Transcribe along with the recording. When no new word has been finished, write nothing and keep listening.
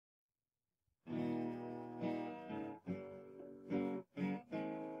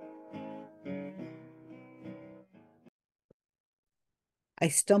I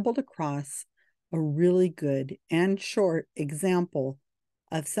stumbled across a really good and short example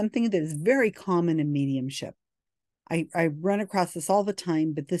of something that is very common in mediumship. I run across this all the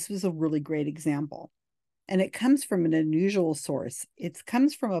time, but this was a really great example. And it comes from an unusual source. It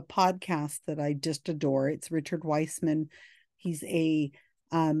comes from a podcast that I just adore. It's Richard Weissman. He's a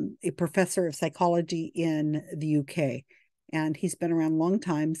professor of psychology in the UK, and he's been around a long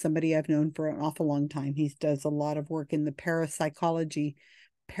time. Somebody I've known for an awful long time. He does a lot of work in the parapsychology,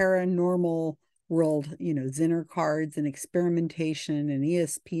 paranormal world, Zinner cards and experimentation and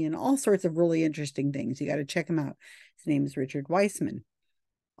ESP and all sorts of really interesting things. You got to check him out. His name is Richard Weissman.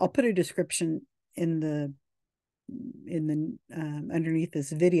 I'll put a description in the underneath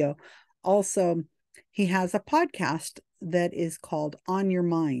this video. Also, he has a podcast that is called On Your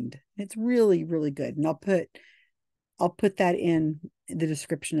Mind. It's really, really good. And I'll put that in the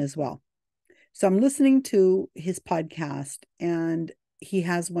description as well. So I'm listening to his podcast, and he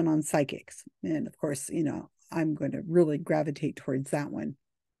has one on psychics. And of course, I'm going to really gravitate towards that one.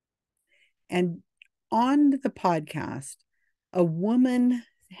 And on the podcast, a woman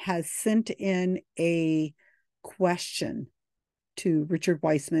has sent in a question to Richard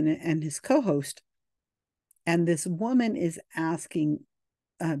Weissman and his co-host. And this woman is telling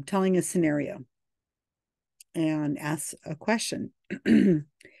a scenario and asks a question. And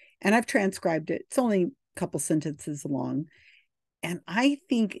I've transcribed it. It's only a couple sentences long. And I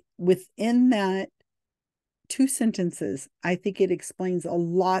think within that 2 sentences, I think it explains a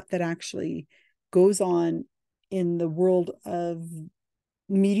lot that actually goes on in the world of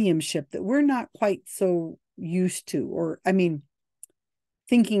mediumship that we're not quite so used to, or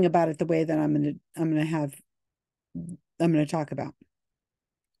thinking about it the way that I'm going to talk about.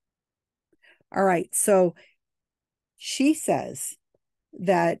 All right. So she says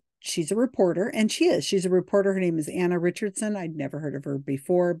that she's a reporter, and she's a reporter. Her name is Anna Richardson. I'd never heard of her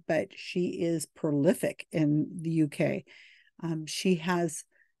before, but she is prolific in the UK. She has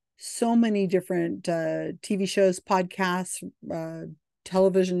so many different TV shows, podcasts,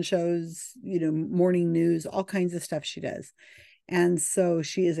 television shows, morning news, all kinds of stuff she does. And so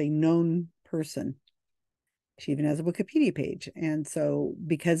she is a known person. She even has a Wikipedia page. And so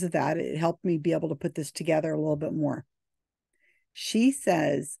because of that, it helped me be able to put this together a little bit more. She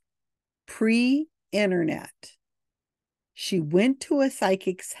says, pre-internet, she went to a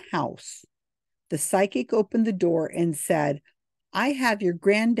psychic's house. The psychic opened the door and said, "I have your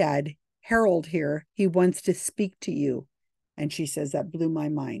granddad, Harold, here. He wants to speak to you." And she says, that blew my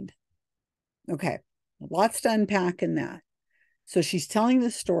mind. Okay, lots to unpack in that. So she's telling the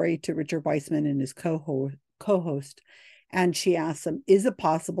story to Richard Weissman and his co-host. And she asks him, is it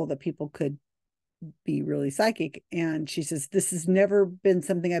possible that people could be really psychic? And she says, this has never been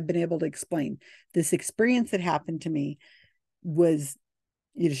something I've been able to explain. This experience that happened to me was,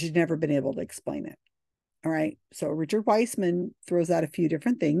 she's never been able to explain it. All right. So Richard Weissman throws out a few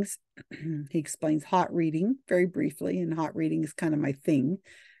different things. He explains hot reading very briefly, and hot reading is kind of my thing.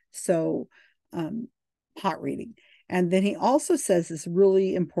 So hot reading. And then he also says this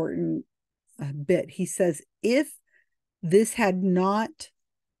really important bit. He says, if this had not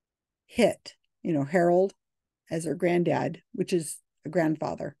hit, Harold as her granddad, which is a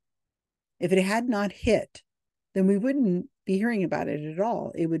grandfather, if it had not hit, then we wouldn't be hearing about it at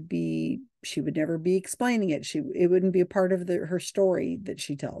all. She would never be explaining it. It wouldn't be a part of her story that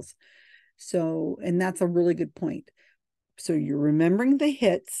she tells. So, and that's a really good point. So you're remembering the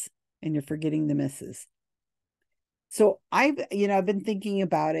hits and you're forgetting the misses. So I've been thinking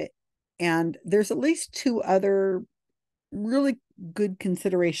about it, and there's at least 2 other really good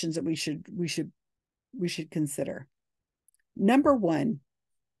considerations that we should consider. Number 1,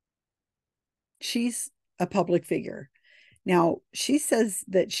 she's a public figure. Now, she says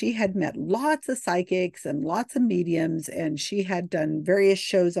that she had met lots of psychics and lots of mediums, and she had done various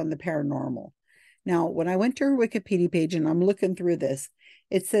shows on the paranormal. Now, when I went to her Wikipedia page and I'm looking through this,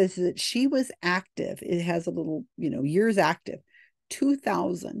 it says that she was active. It has a little, years active,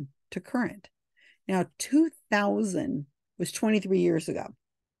 2000 to current. Now, 2000 was 23 years ago.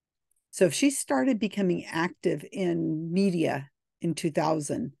 So if she started becoming active in media in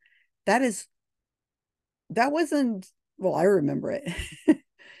 2000, that wasn't, well, I remember it.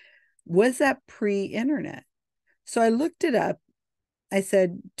 Was that pre-internet? So I looked it up. I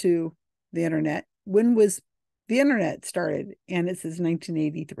said to the internet, when was the internet started? And it says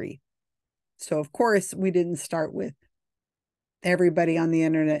 1983. So of course we didn't start with everybody on the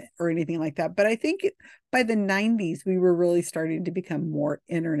internet or anything like that. But I think by the 90s, we were really starting to become more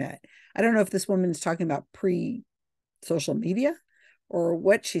internet. I don't know if this woman is talking about pre-social media or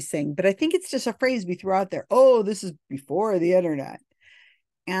what she's saying, but I think it's just a phrase we throw out there. Oh, this is before the internet.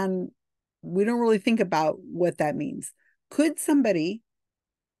 And we don't really think about what that means. Could somebody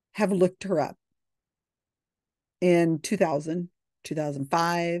have looked her up in 2000,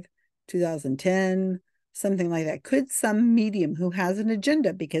 2005, 2010, something like that? Could some medium who has an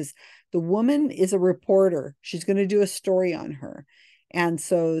agenda, because the woman is a reporter, she's going to do a story on her. And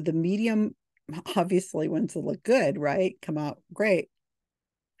so the medium obviously wants to look good, right? Come out great.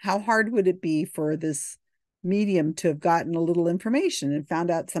 How hard would it be for this medium to have gotten a little information and found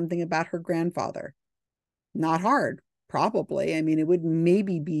out something about her grandfather? Not hard, probably. I mean, it would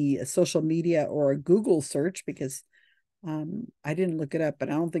maybe be a social media or a Google search, because I didn't look it up, but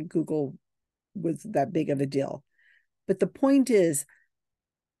I don't think Google was that big of a deal. But the point is,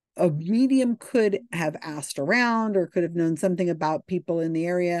 a medium could have asked around or could have known something about people in the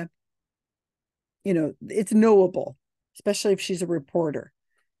area. You know, it's knowable, especially if she's a reporter,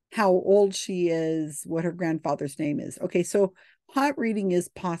 how old she is, what her grandfather's name is. Okay, so hot reading is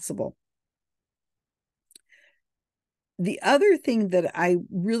possible. The other thing that I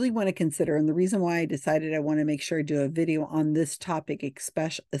really want to consider, and the reason why I decided I want to make sure I do a video on this topic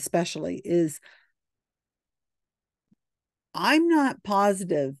especially, is I'm not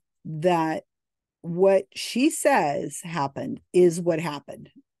positive that what she says happened is what happened.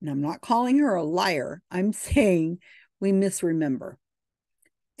 And I'm not calling her a liar. I'm saying we misremember.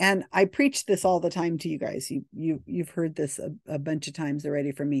 And I preach this all the time to you guys. You've heard this a bunch of times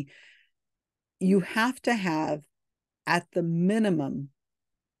already from me. You have to have, at the minimum,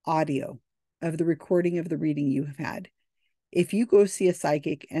 audio of the recording of the reading you have had. If you go see a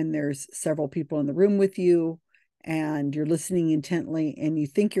psychic and there's several people in the room with you and you're listening intently and you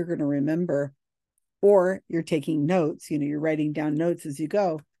think you're going to remember, or you're taking notes, you're writing down notes as you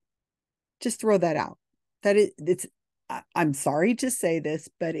go, just throw that out. I'm sorry to say this,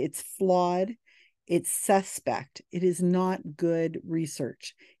 but it's flawed. It's suspect. It is not good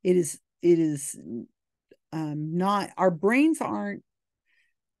research. It is not, our brains aren't,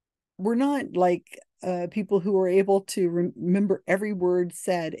 we're not like people who are able to remember every word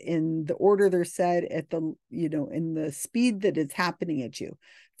said in the order they're said at the, in the speed that it's happening at you.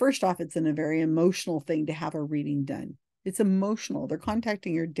 First off, it's a very emotional thing to have a reading done. It's emotional. They're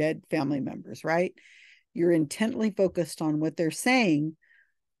contacting your dead family members, right? You're intently focused on what they're saying,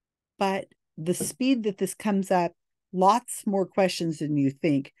 but the speed that this comes up, lots more questions than you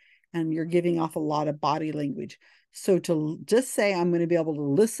think, and you're giving off a lot of body language. So to just say, I'm going to be able to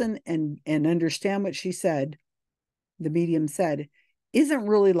listen and understand what she said, the medium said, isn't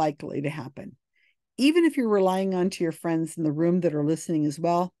really likely to happen. Even if you're relying on to your friends in the room that are listening as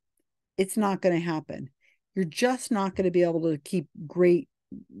well, it's not going to happen. You're just not going to be able to keep great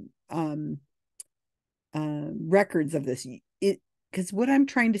records of this. Because what I'm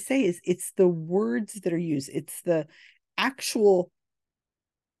trying to say is, it's the words that are used. It's the actual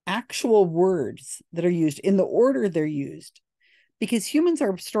words that are used in the order they're used, because humans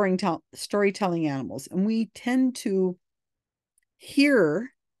are storytelling animals, and we tend to hear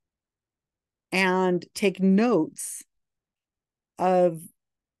and take notes of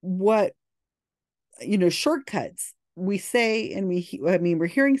what, shortcuts we say, and we're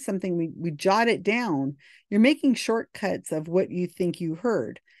hearing something, we jot it down. You're making shortcuts of what you think you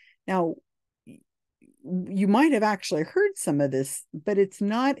heard. Now, you might have actually heard some of this, but it's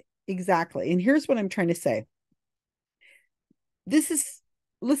not exactly. And here's what I'm trying to say.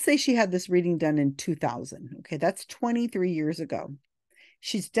 Let's say she had this reading done in 2000. Okay, that's 23 years ago.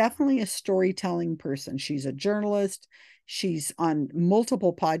 She's definitely a storytelling person. She's a journalist. She's on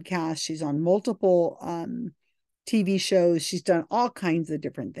multiple podcasts. She's on multiple TV shows. She's done all kinds of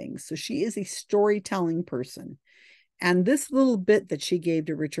different things. So she is a storytelling person. And this little bit that she gave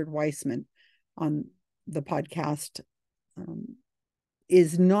to Richard Weissman on the podcast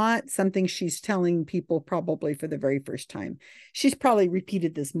is not something she's telling people probably for the very first time. She's probably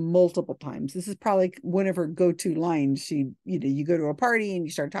repeated this multiple times. This is probably one of her go-to lines. You go to a party and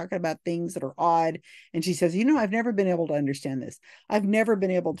you start talking about things that are odd, and she says, I've never been able to understand this. I've never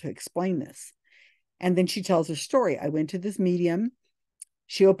been able to explain this. And then she tells her story. I went to this medium.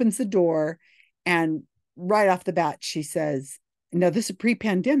 She opens the door, and right off the bat, she says, now this is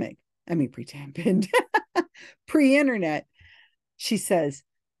pre-pandemic. I mean, pre-internet. She says,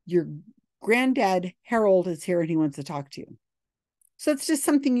 your granddad, Harold, is here and he wants to talk to you. So it's just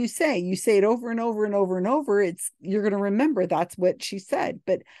something you say. You say it over and over and over and over. You're going to remember that's what she said.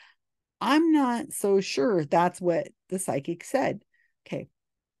 But I'm not so sure that's what the psychic said. Okay.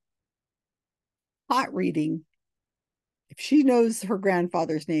 Hot reading. If she knows her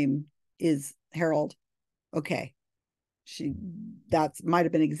grandfather's name is Harold, okay. That might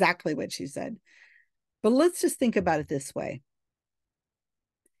have been exactly what she said. But let's just think about it this way.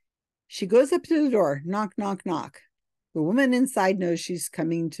 She goes up to the door, knock, knock, knock. The woman inside knows she's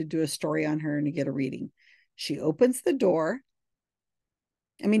coming to do a story on her and to get a reading. She opens the door.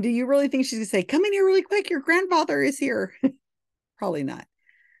 I mean, do you really think she's going to say, come in here really quick? Your grandfather is here. Probably not.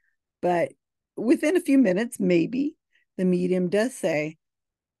 But within a few minutes, maybe, the medium does say,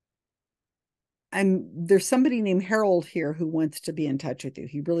 there's somebody named Harold here who wants to be in touch with you.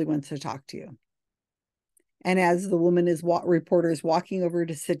 He really wants to talk to you. And as the woman reporter is walking over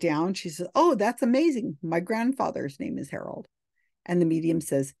to sit down, she says, oh, that's amazing. My grandfather's name is Harold. And the medium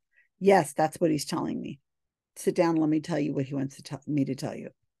says, yes, that's what he's telling me. Sit down, let me tell you what he wants me to tell you.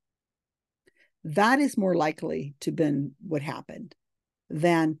 That is more likely to have been what happened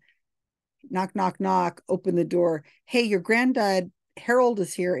than knock, knock, knock, open the door. Hey, your granddad Harold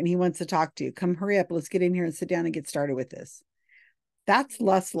is here and he wants to talk to you. Come, hurry up. Let's get in here and sit down and get started with this. That's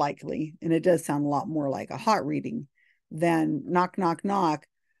less likely, and it does sound a lot more like a hot reading than knock, knock, knock.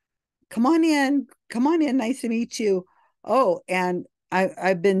 Come on in. Come on in. Nice to meet you. Oh, and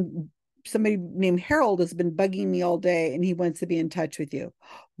somebody named Harold has been bugging me all day and he wants to be in touch with you.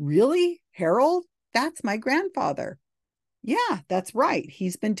 Really? Harold? That's my grandfather. Yeah, that's right.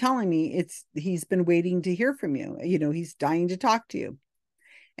 He's been telling me he's been waiting to hear from you. He's dying to talk to you.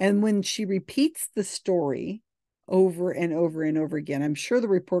 And when she repeats the story over and over and over again, I'm sure the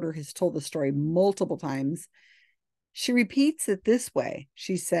reporter has told the story multiple times. She repeats it this way.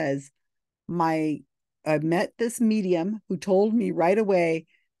 She says, I met this medium who told me right away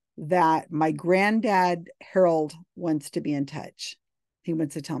that my granddad Harold wants to be in touch. He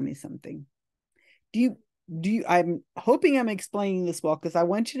wants to tell me something. I'm hoping I'm explaining this well, because I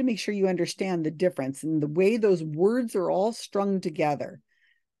want you to make sure you understand the difference and the way those words are all strung together.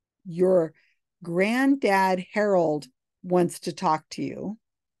 Your granddad Harold wants to talk to you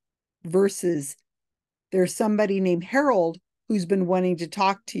versus there's somebody named Harold who's been wanting to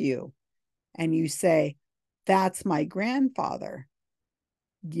talk to you. And you say, that's my grandfather.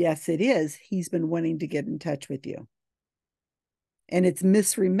 Yes, it is. He's been wanting to get in touch with you. And it's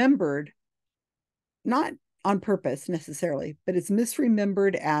misremembered, not on purpose necessarily, but it's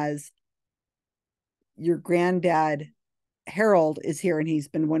misremembered as your granddad Harold is here and he's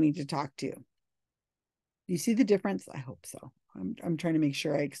been wanting to talk to you. Do you see the difference? I hope so. I'm trying to make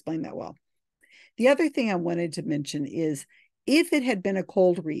sure I explain that well. The other thing I wanted to mention is if it had been a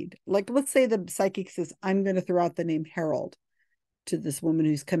cold read, like let's say the psychic says, I'm going to throw out the name Harold to this woman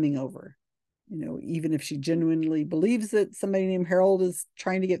who's coming over. Even if she genuinely believes that somebody named Harold is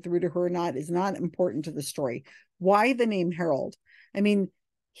trying to get through to her or not is not important to the story. Why the name Harold? I mean,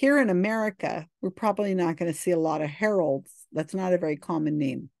 here in America, we're probably not going to see a lot of Harolds. That's not a very common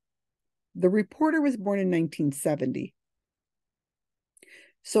name. The reporter was born in 1970.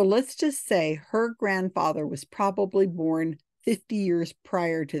 So let's just say her grandfather was probably born 50 years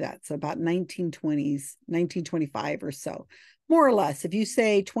prior to that. So about 1920s, 1925 or so, more or less. If you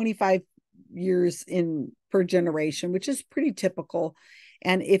say 25 years in per generation, which is pretty typical.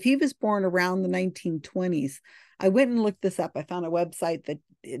 And if he was born around the 1920s, I went and looked this up. I found a website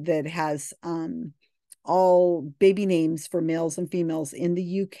that has all baby names for males and females in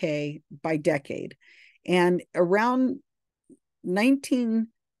the UK by decade. And around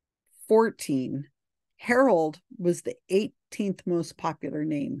 1914, Harold was the 18th most popular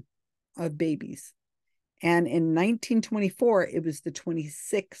name of babies. And in 1924, it was the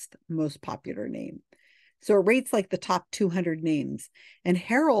 26th most popular name. So it rates like the top 200 names. And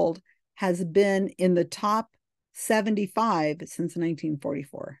Harold has been in the top 75 since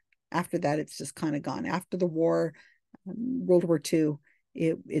 1944. After that, it's just kind of gone. After the war, World War II,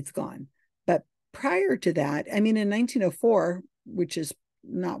 it's gone. But prior to that, I mean, in 1904, which is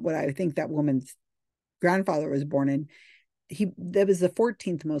not what I think that woman's grandfather was born in, that was the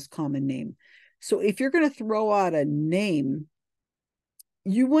 14th most common name. So if you're going to throw out a name,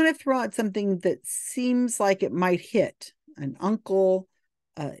 you want to throw out something that seems like it might hit an uncle,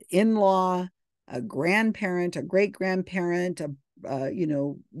 an in-law, a grandparent, a great-grandparent,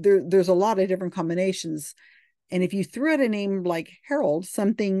 there's a lot of different combinations. And if you threw out a name like Harold,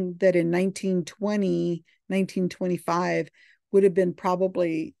 something that in 1920, 1925 would have been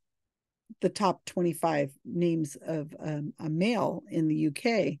probably the top 25 names of a male in the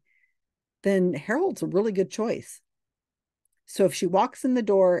UK, then Harold's a really good choice. So if she walks in the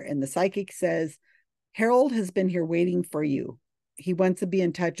door and the psychic says, Harold has been here waiting for you. He wants to be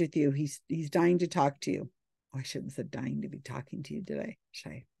in touch with you. He's dying to talk to you. Oh, I shouldn't have said dying to be talking to you, did I?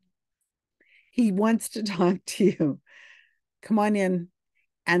 Should I? He wants to talk to you. Come on in.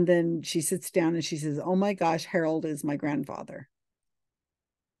 And then she sits down and she says, oh my gosh, Harold is my grandfather.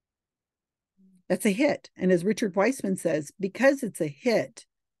 That's a hit. And as Richard Weissman says, because it's a hit,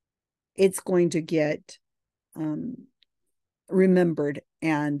 it's going to get remembered.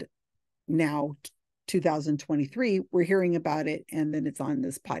 And now 2023, we're hearing about it, and then it's on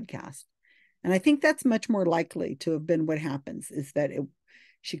this podcast. And I think that's much more likely to have been what happens, is that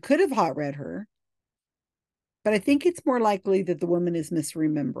she could have hot read her, but I think it's more likely that the woman is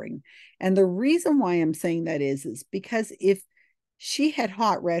misremembering. And the reason why I'm saying that is because if she had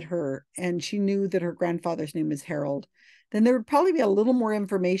hot read her and she knew that her grandfather's name was Harold, then there would probably be a little more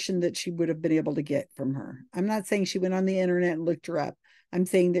information that she would have been able to get from her. I'm not saying she went on the internet and looked her up. I'm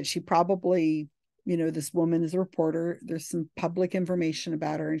saying that she probably, this woman is a reporter. There's some public information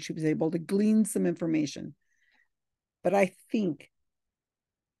about her, and she was able to glean some information. But I think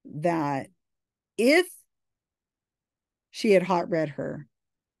that if she had hot read her,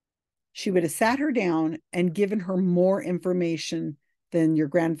 she would have sat her down and given her more information than your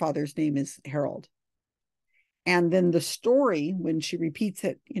grandfather's name is Harold. And then the story, when she repeats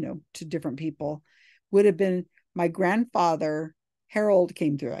it, to different people, would have been, my grandfather Harold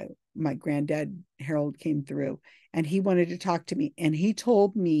came through. My granddad Harold came through, and he wanted to talk to me, and he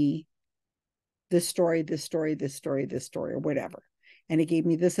told me this story, this story, this story, this story, or whatever. And he gave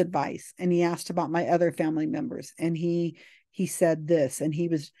me this advice, and he asked about my other family members, and he said this, and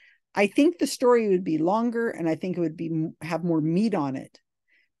I think the story would be longer, and I think it would have more meat on it,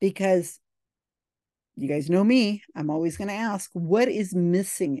 because you guys know me, I'm always going to ask, what is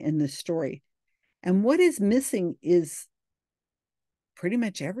missing in this story? And what is missing is pretty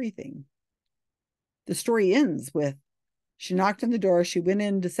much everything. The story ends with, she knocked on the door, she went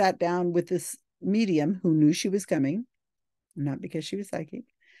in to sat down with this medium who knew she was coming, not because she was psychic,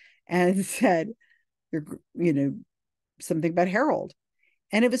 and said, something about Harold.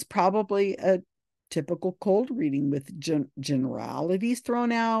 And it was probably a typical cold reading with generalities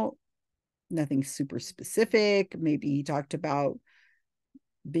thrown out, nothing super specific. Maybe he talked about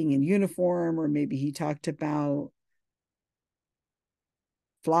being in uniform, or maybe he talked about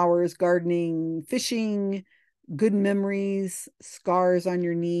flowers, gardening, fishing, good memories, scars on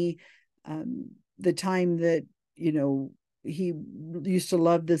your knee, the time that, he used to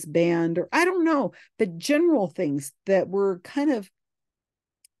love this band, or I don't know, but general things that were kind of,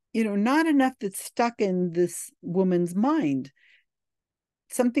 not enough that stuck in this woman's mind.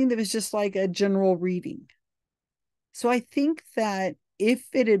 Something that was just like a general reading. So I think that if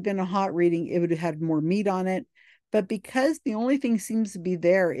it had been a hot reading, it would have had more meat on it. But because the only thing seems to be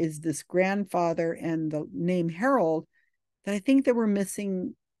there is this grandfather and the name Harold, that I think that we're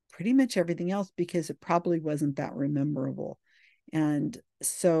missing pretty much everything else, because it probably wasn't that memorable. And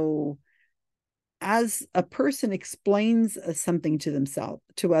so as a person explains something to themselves,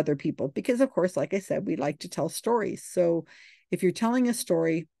 to other people, because of course, like I said, we like to tell stories. So if you're telling a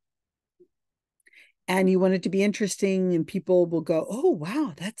story and you want it to be interesting and people will go, oh,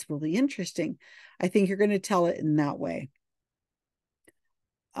 wow, that's really interesting, I think you're going to tell it in that way.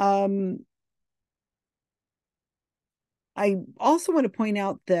 I also want to point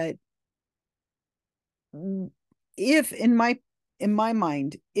out that if in my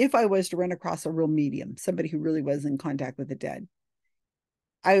mind, if I was to run across a real medium, somebody who really was in contact with the dead,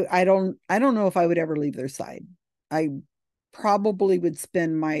 I don't know if I would ever leave their side. I probably would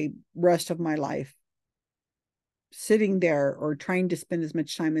spend my rest of my life sitting there, or trying to spend as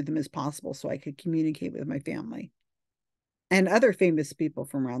much time with them as possible so I could communicate with my family and other famous people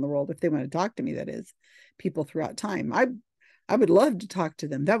from around the world, if they want to talk to me, that is, people throughout time. I would love to talk to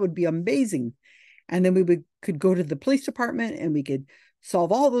them. That would be amazing. And then we could go to the police department and we could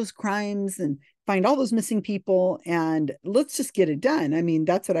solve all those crimes and find all those missing people, and let's just get it done. I mean,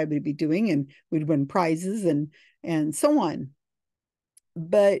 that's what I would be doing, and we'd win prizes and so on.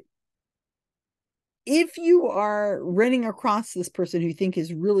 But if you are running across this person who you think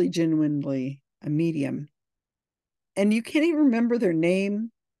is really genuinely a medium, and you can't even remember their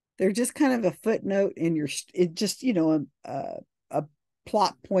name, they're just kind of a footnote in your, it just, a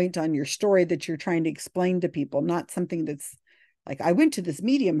plot point on your story that you're trying to explain to people, not something that's like, I went to this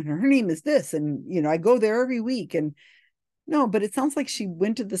medium and her name is this, and I go there every week. And no, but it sounds like she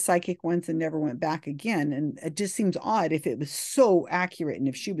went to the psychic once and never went back again. And it just seems odd if it was so accurate and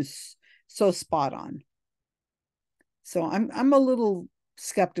if she was so spot on. So I'm a little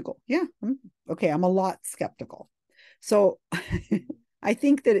skeptical. Yeah. Okay. I'm a lot skeptical. So I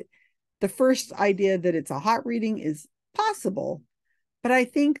think that the first idea that it's a hot reading is possible, but I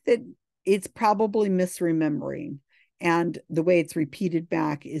think that it's probably misremembering. And the way it's repeated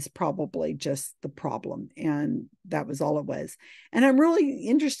back is probably just the problem. And that was all it was. And I'm really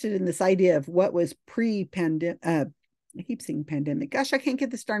interested in this idea of what was pre-pandemic. I keep saying pandemic. Gosh, I can't get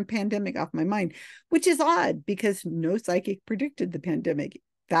this darn pandemic off my mind, which is odd because no psychic predicted the pandemic.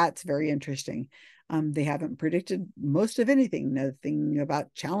 That's very interesting. They haven't predicted most of anything, nothing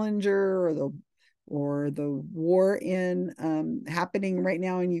about Challenger or the war in happening right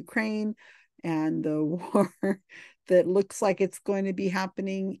now in Ukraine, and the war that looks like it's going to be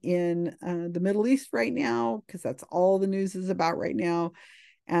happening in the Middle East right now, because that's all the news is about right now,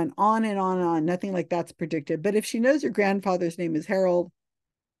 and on and on and on. Nothing like that's predicted. But if she knows her grandfather's name is Harold,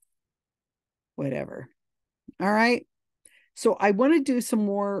 whatever. All right. So I want to do some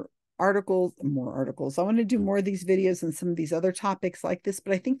more articles. I want to do more of these videos and some of these other topics like this,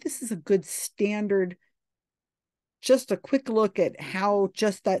 but I think this is a good standard, just a quick look at how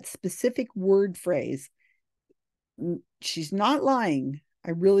just that specific word phrase, she's not lying.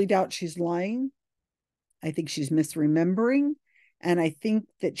 I really doubt she's lying. I think she's misremembering. And I think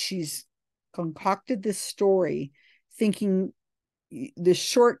that she's concocted this story thinking this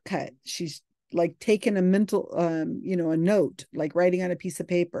shortcut. She's like taken a mental, a note, like writing on a piece of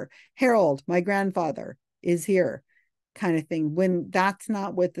paper, Harold, my grandfather is here, kind of thing, when that's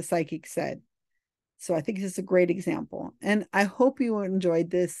not what the psychic said. So I think this is a great example. And I hope you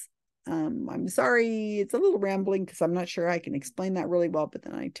enjoyed this. I'm sorry, it's a little rambling because I'm not sure I can explain that really well, but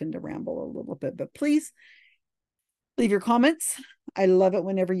then I tend to ramble a little bit. But please leave your comments. I love it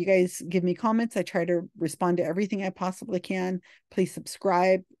whenever you guys give me comments. I try to respond to everything I possibly can. Please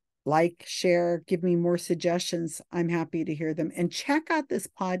subscribe, like, share, give me more suggestions. I'm happy to hear them. And check out this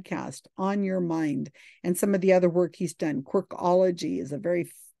podcast, On Your Mind, and some of the other work he's done. Quirkology is a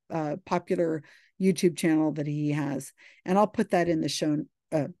very popular YouTube channel that he has. And I'll put that in the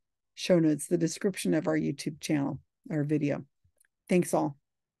show notes, the description of our YouTube channel, our video. Thanks all.